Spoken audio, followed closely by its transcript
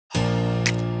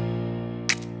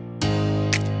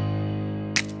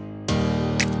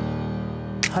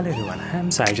Hello everyone, I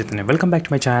am Sai Chaitanya. Welcome back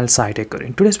to my channel Sai Tech.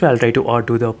 In today's video, I'll try to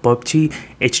do the pubg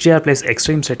HDR plus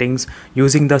extreme settings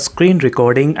using the screen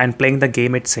recording and playing the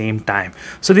game at same time.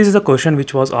 So this is a question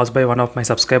which was asked by one of my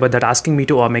subscribers that asking me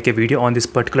to make a video on this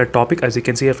particular topic, as you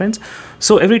can see here friends.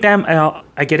 So every time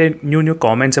I get a new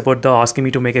comments about the asking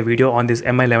me to make a video on this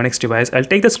Mi11X device, I'll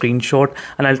take the screenshot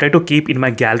and I'll try to keep in my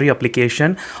gallery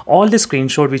application all the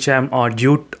screenshot which I am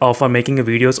due for making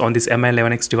videos on this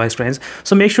Mi11X device friends.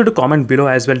 So make sure to comment below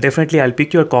as well. Definitely I'll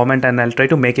pick your comment and I'll try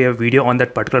to make a video on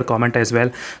that particular comment as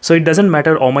well. So it doesn't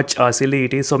matter how much silly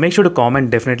it is, so make sure to comment.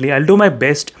 Definitely I'll do my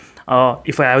best.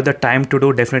 If I have the time to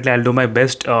do, definitely I'll do my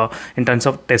best in terms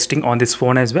of testing on this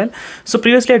phone as well. So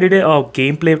previously I did a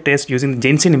gameplay test using the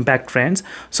Genshin Impact friends.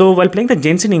 So while playing the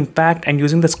Genshin Impact and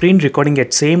using the screen recording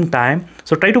at same time,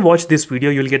 so try to watch this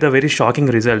video, you'll get a very shocking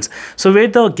results. So where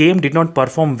the game did not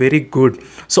perform very good.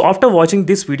 So after watching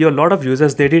this video, a lot of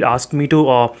users, they did ask me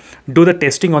to do the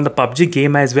testing on the PUBG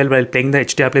game as well while playing the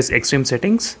HDR plus extreme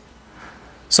settings.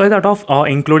 So I thought of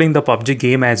including the PUBG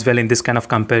game as well in this kind of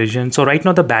comparison. So right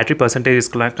now the battery percentage is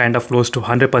kind of close to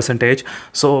 100%.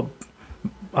 So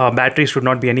battery should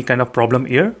not be any kind of problem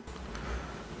here.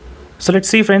 So let's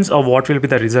see friends what will be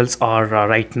the results are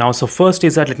right now. So first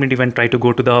is that let me even try to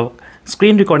go to the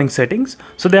screen recording settings.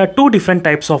 So there are two different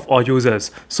types of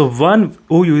users. So one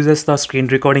who uses the screen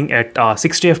recording at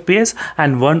 60 fps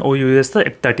and one who uses the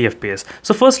at 30 fps.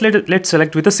 So first let's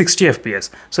select with the 60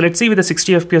 fps. So let's see with the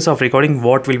 60 fps of recording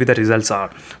what will be the results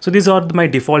are. So these are my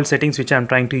default settings which I'm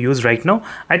trying to use right now.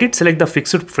 I did select the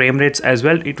fixed frame rates as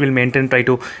well. It will try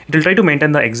to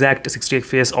maintain the exact 60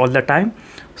 fps all the time.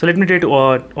 So let me try to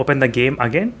open the game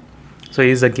again. So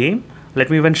here's the game. Let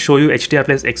me even show you HDR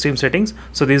plus extreme settings.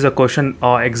 So this is a question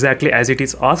exactly as it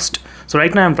is asked. So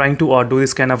right now I'm trying to do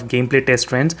this kind of gameplay test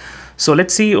friends. So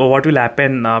let's see what will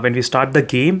happen when we start the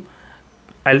game.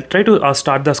 I'll try to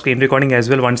start the screen recording as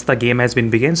well once the game has been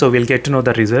begun. So we'll get to know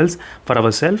the results for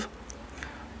ourselves.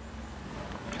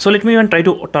 So let me even try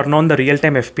to turn on the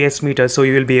real-time FPS meter so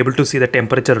you will be able to see the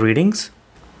temperature readings.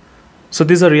 So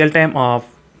this is a real-time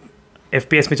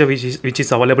FPS meter which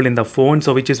is available in the phone,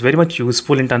 so which is very much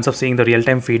useful in terms of seeing the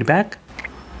real-time feedback.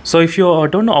 So if you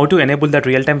don't know how to enable that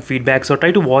real-time feedback, so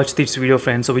try to watch this video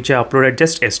friends, so which I uploaded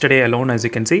just yesterday alone, as you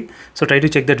can see. So try to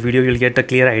check that video, you'll get a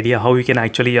clear idea how you can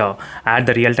actually add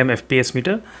the real-time FPS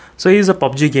meter. So here's a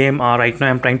PUBG game. Right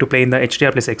now I'm trying to play in the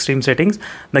HDR plus extreme settings.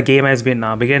 The game has been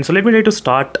begun. So let me try to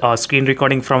start screen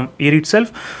recording from here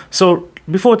itself. So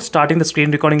before starting the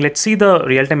screen recording, let's see the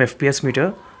real-time FPS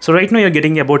meter. So right now you're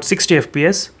getting about 60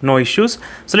 fps, no issues.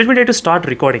 So let me try to start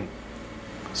recording.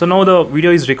 So now the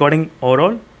video is recording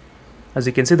overall. As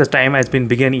you can see, the time has been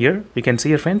begun here. You can see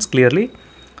your friends clearly.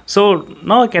 So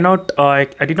now I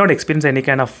did not experience any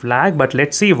kind of lag, but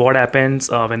let's see what happens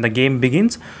when the game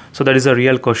begins. So that is a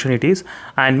real question it is.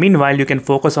 And meanwhile, you can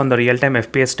focus on the real-time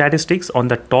FPS statistics on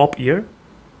the top here.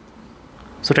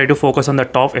 So try to focus on the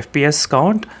top FPS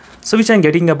count. So which I'm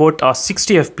getting about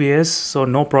 60 fps, so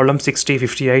no problem, 60,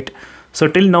 58. So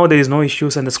till now there is no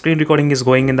issues, and the screen recording is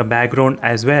going in the background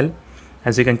as well,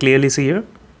 as you can clearly see here.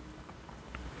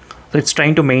 So it's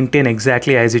trying to maintain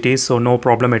exactly as it is, so no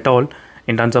problem at all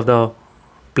in terms of the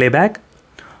playback.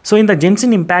 So in the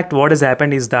Genshin Impact, what has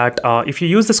happened is that if you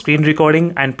use the screen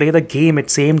recording and play the game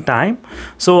at same time,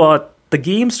 so the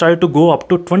game started to go up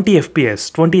to 20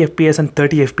 fps and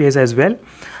 30 fps as well.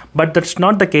 But that's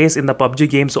not the case in the PUBG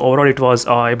game. So overall it was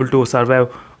able to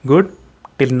survive good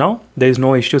till now. There is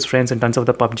no issues friends in terms of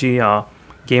the PUBG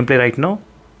gameplay right now.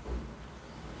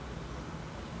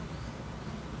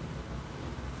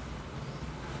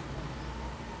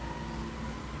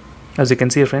 As you can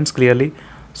see friends clearly,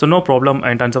 so no problem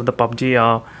in terms of the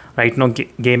PUBG right now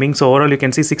gaming. So overall you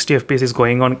can see 60 fps is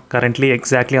going on currently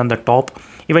exactly on the top.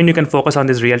 Even you can focus on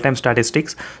these real-time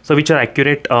statistics, so which are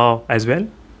accurate as well.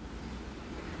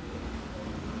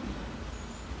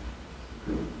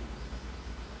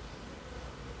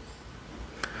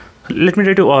 Let me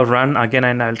try to run again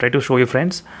and I'll try to show you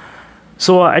friends.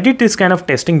 So I did this kind of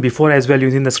testing before as well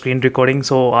using the screen recording,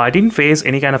 so I didn't face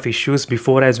any kind of issues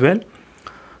before as well.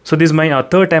 So this is my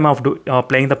third time of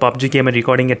playing the PUBG game and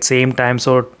recording at same time.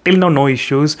 So till now no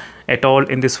issues at all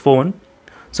in this phone.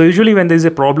 So usually when there is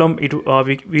a problem, it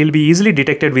will be easily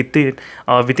detected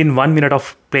within 1 minute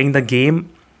of playing the game.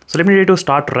 So let me try to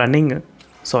start running.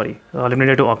 Let me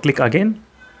try to click again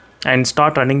and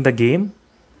start running the game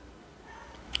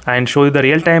and show you the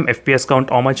real-time FPS count,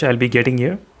 how much I'll be getting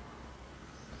here.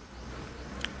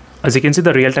 As you can see,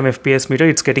 the real-time FPS meter,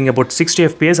 it's getting about 60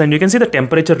 FPS, and you can see the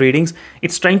temperature readings,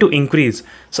 it's trying to increase.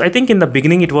 So I think in the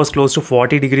beginning it was close to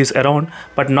 40 degrees around,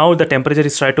 but now the temperature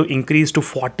is trying to increase to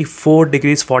 44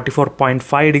 degrees,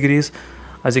 44.5 degrees.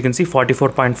 As you can see,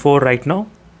 44.4 right now.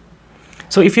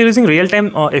 So if you're using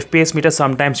real-time FPS meter,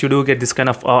 sometimes you do get this kind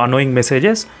of annoying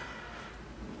messages.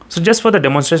 So just for the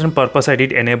demonstration purpose, I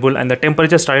did enable, and the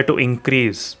temperature started to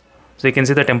increase. So you can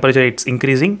see the temperature, it's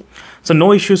increasing. So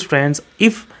no issues, friends.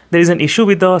 If there is an issue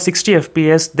with the 60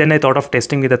 FPS, then I thought of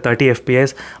testing with the 30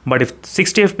 FPS. But if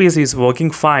 60 FPS is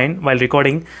working fine while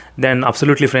recording, then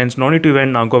absolutely, friends, no need to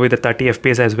even go with the 30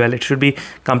 FPS as well. It should be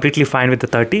completely fine with the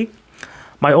 30.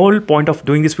 My whole point of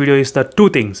doing this video is the two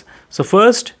things. So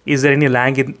first, is there any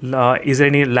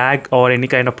lag or any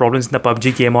kind of problems in the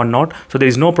PUBG game or not? So there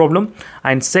is no problem.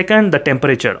 And second, the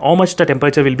temperature, how much the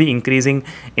temperature will be increasing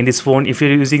in this phone if you're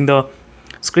using the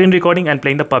screen recording and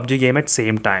playing the PUBG game at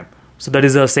same time. So that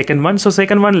is the second one. So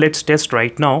second one, let's test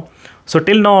right now. So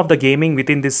till now of the gaming,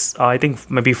 within this I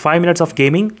think maybe 5 minutes of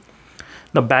gaming,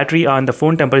 the battery and the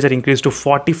phone temperature increased to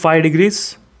 45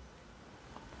 degrees.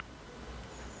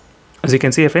 As you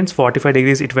can see, friends, 45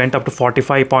 degrees, it went up to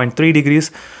 45.3 degrees.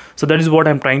 So that is what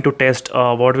I'm trying to test,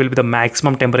 what will be the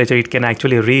maximum temperature it can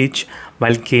actually reach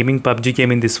while gaming PUBG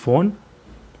game in this phone.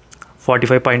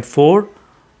 45.4.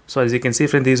 So as you can see,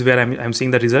 friends, this is where I'm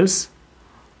seeing the results.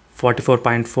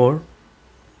 44.4,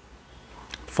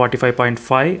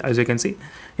 45.5. As you can see,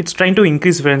 it's trying to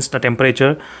increase, friends, the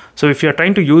temperature. So if you're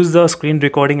trying to use the screen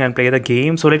recording and play the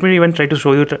game, so let me even try to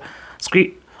show you the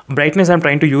screen brightness. I'm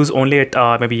trying to use only at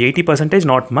maybe 80%,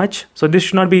 not much. So this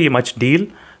should not be much deal.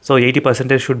 So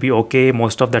 80% should be okay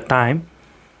most of the time,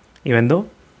 even though.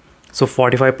 So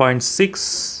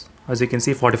 45.6, as you can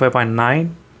see,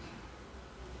 45.9.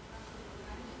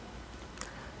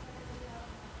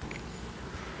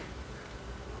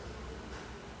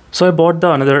 So I bought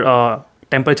the another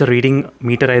temperature reading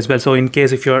meter as well. So in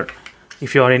case if you're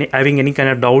having any kind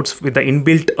of doubts with the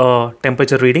inbuilt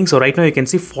temperature reading, so right now you can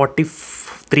see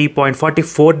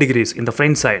 43.44 degrees in the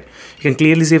front side. You can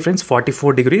clearly see, friends,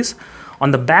 44 degrees.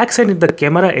 On the back side in the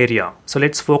camera area, so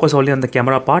let's focus only on the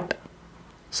camera part.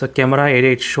 So camera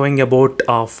area, it's showing about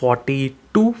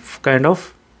 42 kind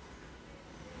of.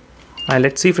 And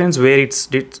let's see, friends, where it's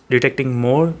detecting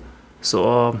more.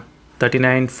 So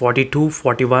 39, 42,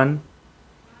 41,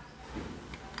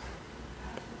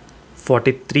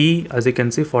 43, as you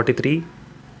can see, 43.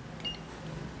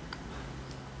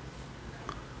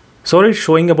 So it's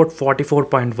showing about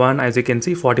 44.1, as you can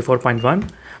see, 44.1.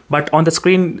 But on the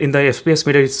screen in the FPS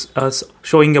meter, it's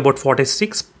showing about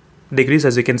 46 degrees,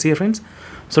 as you can see, friends.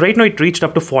 So right now it reached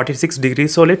up to 46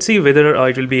 degrees. So let's see whether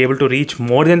it will be able to reach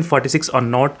more than 46 or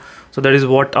not. So that is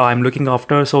what I'm looking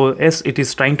after. So yes, it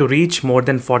is trying to reach more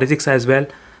than 46 as well.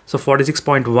 So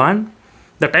 46.1.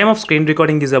 The time of screen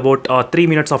recording is about 3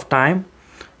 minutes of time.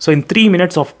 So in 3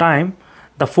 minutes of time,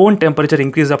 the phone temperature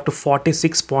increased up to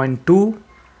 46.2.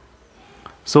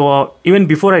 So even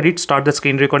before I did start the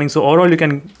screen recording, so overall you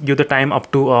can give the time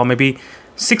up to maybe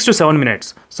 6 to 7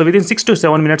 minutes. So within 6 to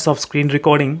 7 minutes of screen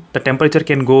recording, the temperature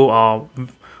can go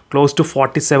close to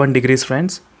 47 degrees,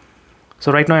 friends.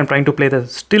 So right now I'm trying to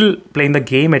still playing the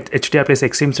game at HDR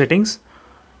EXTREME settings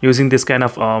using this kind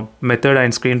of method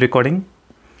and screen recording.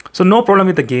 So no problem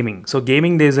with the gaming. So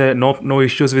gaming, there's no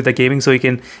issues with the gaming. So you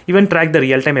can even track the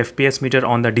real-time FPS meter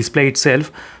on the display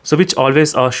itself. So which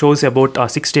always shows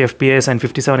about 60 FPS and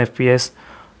 57 FPS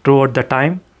throughout the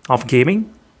time of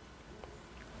gaming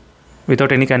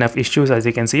without any kind of issues, as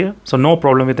you can see here. So no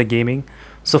problem with the gaming.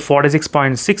 So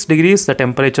 46.6 degrees, the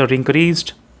temperature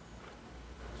increased.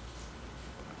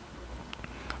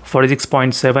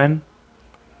 46.7.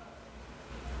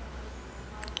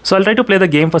 So I'll try to play the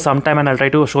game for some time and I'll try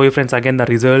to show you, friends, again the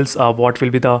results. What will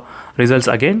be the results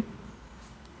again.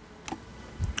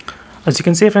 As you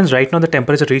can see, friends, right now the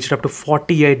temperature reached up to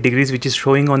 48 degrees, which is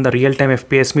showing on the real-time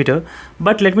FPS meter.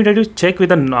 But let me try to check with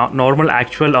the normal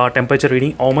actual temperature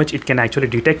reading how much it can actually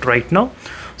detect right now.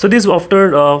 So this is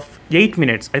after 8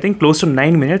 minutes, I think close to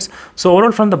 9 minutes. So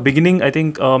overall from the beginning, I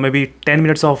think maybe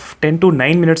 10 to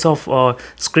 9 minutes of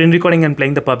screen recording and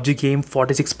playing the PUBG game,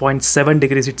 46.7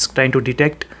 degrees it's trying to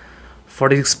detect.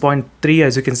 46.3,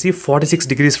 as you can see, 46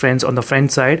 degrees, friends, on the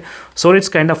front side. So it's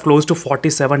kind of close to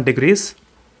 47 degrees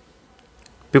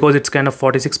because it's kind of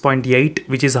 46.8,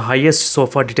 which is the highest so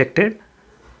far detected.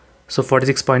 So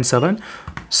 46.7.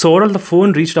 So overall the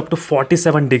phone reached up to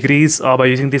 47 degrees by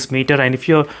using this meter. And if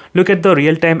you look at the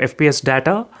real-time FPS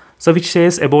data, so which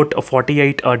says about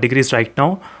 48 degrees right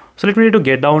now. So let me try to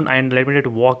get down and let me try to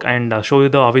walk and show you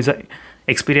the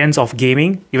experience of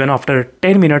gaming even after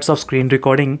 10 minutes of screen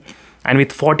recording And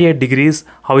with 48 degrees,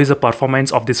 how is the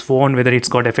performance of this phone, whether it's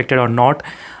got affected or not?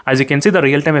 As you can see, the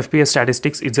real-time FPS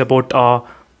statistics is about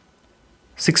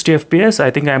 60 FPS. I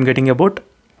think I'm getting about,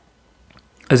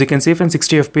 as you can see, even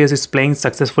 60 FPS is playing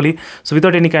successfully, so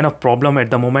without any kind of problem at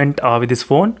the moment with this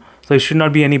phone. So it should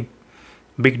not be any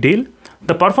big deal.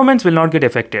 The performance will not get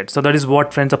affected. So that is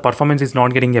what, friends, the performance is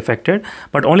not getting affected.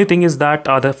 But only thing is that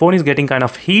the phone is getting kind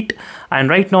of heat, and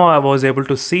right now I was able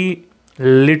to see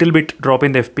little bit drop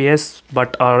in the FPS,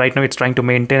 but right now it's trying to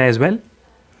maintain as well.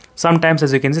 Sometimes,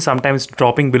 as you can see, sometimes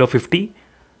dropping below 50.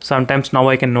 Sometimes now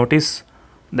I can notice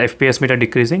the FPS meter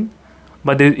decreasing.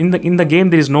 But in the game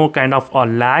there is no kind of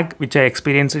lag which I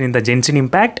experienced in the Genshin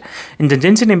Impact. In the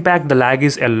Genshin Impact the lag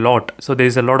is a lot, so there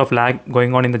is a lot of lag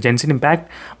going on in the Genshin Impact,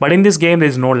 but in this game there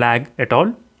is no lag at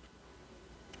all.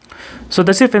 So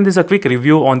that's it, friends. This is a quick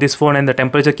review on this phone, and the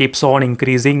temperature keeps on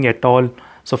increasing at all.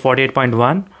 So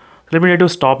 48.1. Let me try to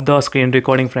stop the screen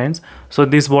recording, friends. So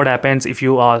this is what happens if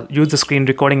you use the screen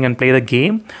recording and play the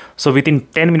game. So within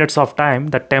 10 minutes of time,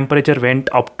 the temperature went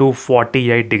up to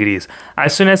 48 degrees.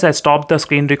 As soon as I stopped the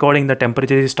screen recording, the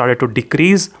temperature started to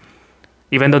decrease,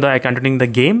 even though I continuing the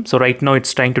game. So right now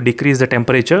it's trying to decrease the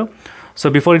temperature. So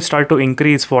before it started to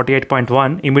increase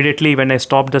 48.1, immediately when I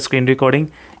stopped the screen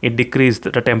recording, it decreased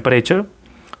the temperature.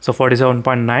 So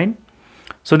 47.9.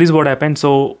 So this is what happened.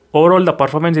 So overall the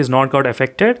performance is not got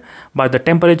affected, but the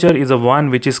temperature is the one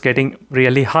which is getting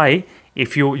really high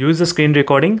if you use the screen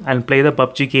recording and play the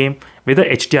PUBG game with the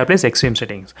HDR plus extreme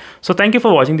settings. So thank you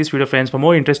for watching this video, friends. For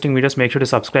more interesting videos, make sure to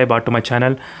subscribe to my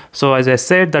channel. So as I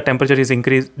said, the temperature is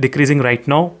decreasing right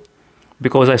now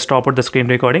because I stopped the screen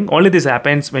recording. Only this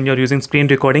happens when you're using screen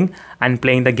recording and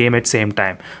playing the game at same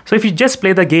time. So if you just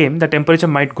play the game, the temperature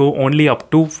might go only up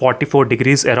to 44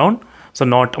 degrees around. So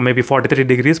not maybe 43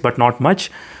 degrees, but not much.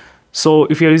 So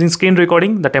if you're using screen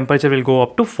recording, the temperature will go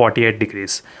up to 48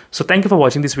 degrees. So thank you for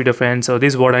watching this video, friends. So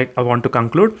this is what I want to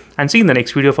conclude, and see you in the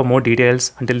next video for more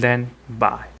details. Until then,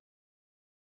 bye.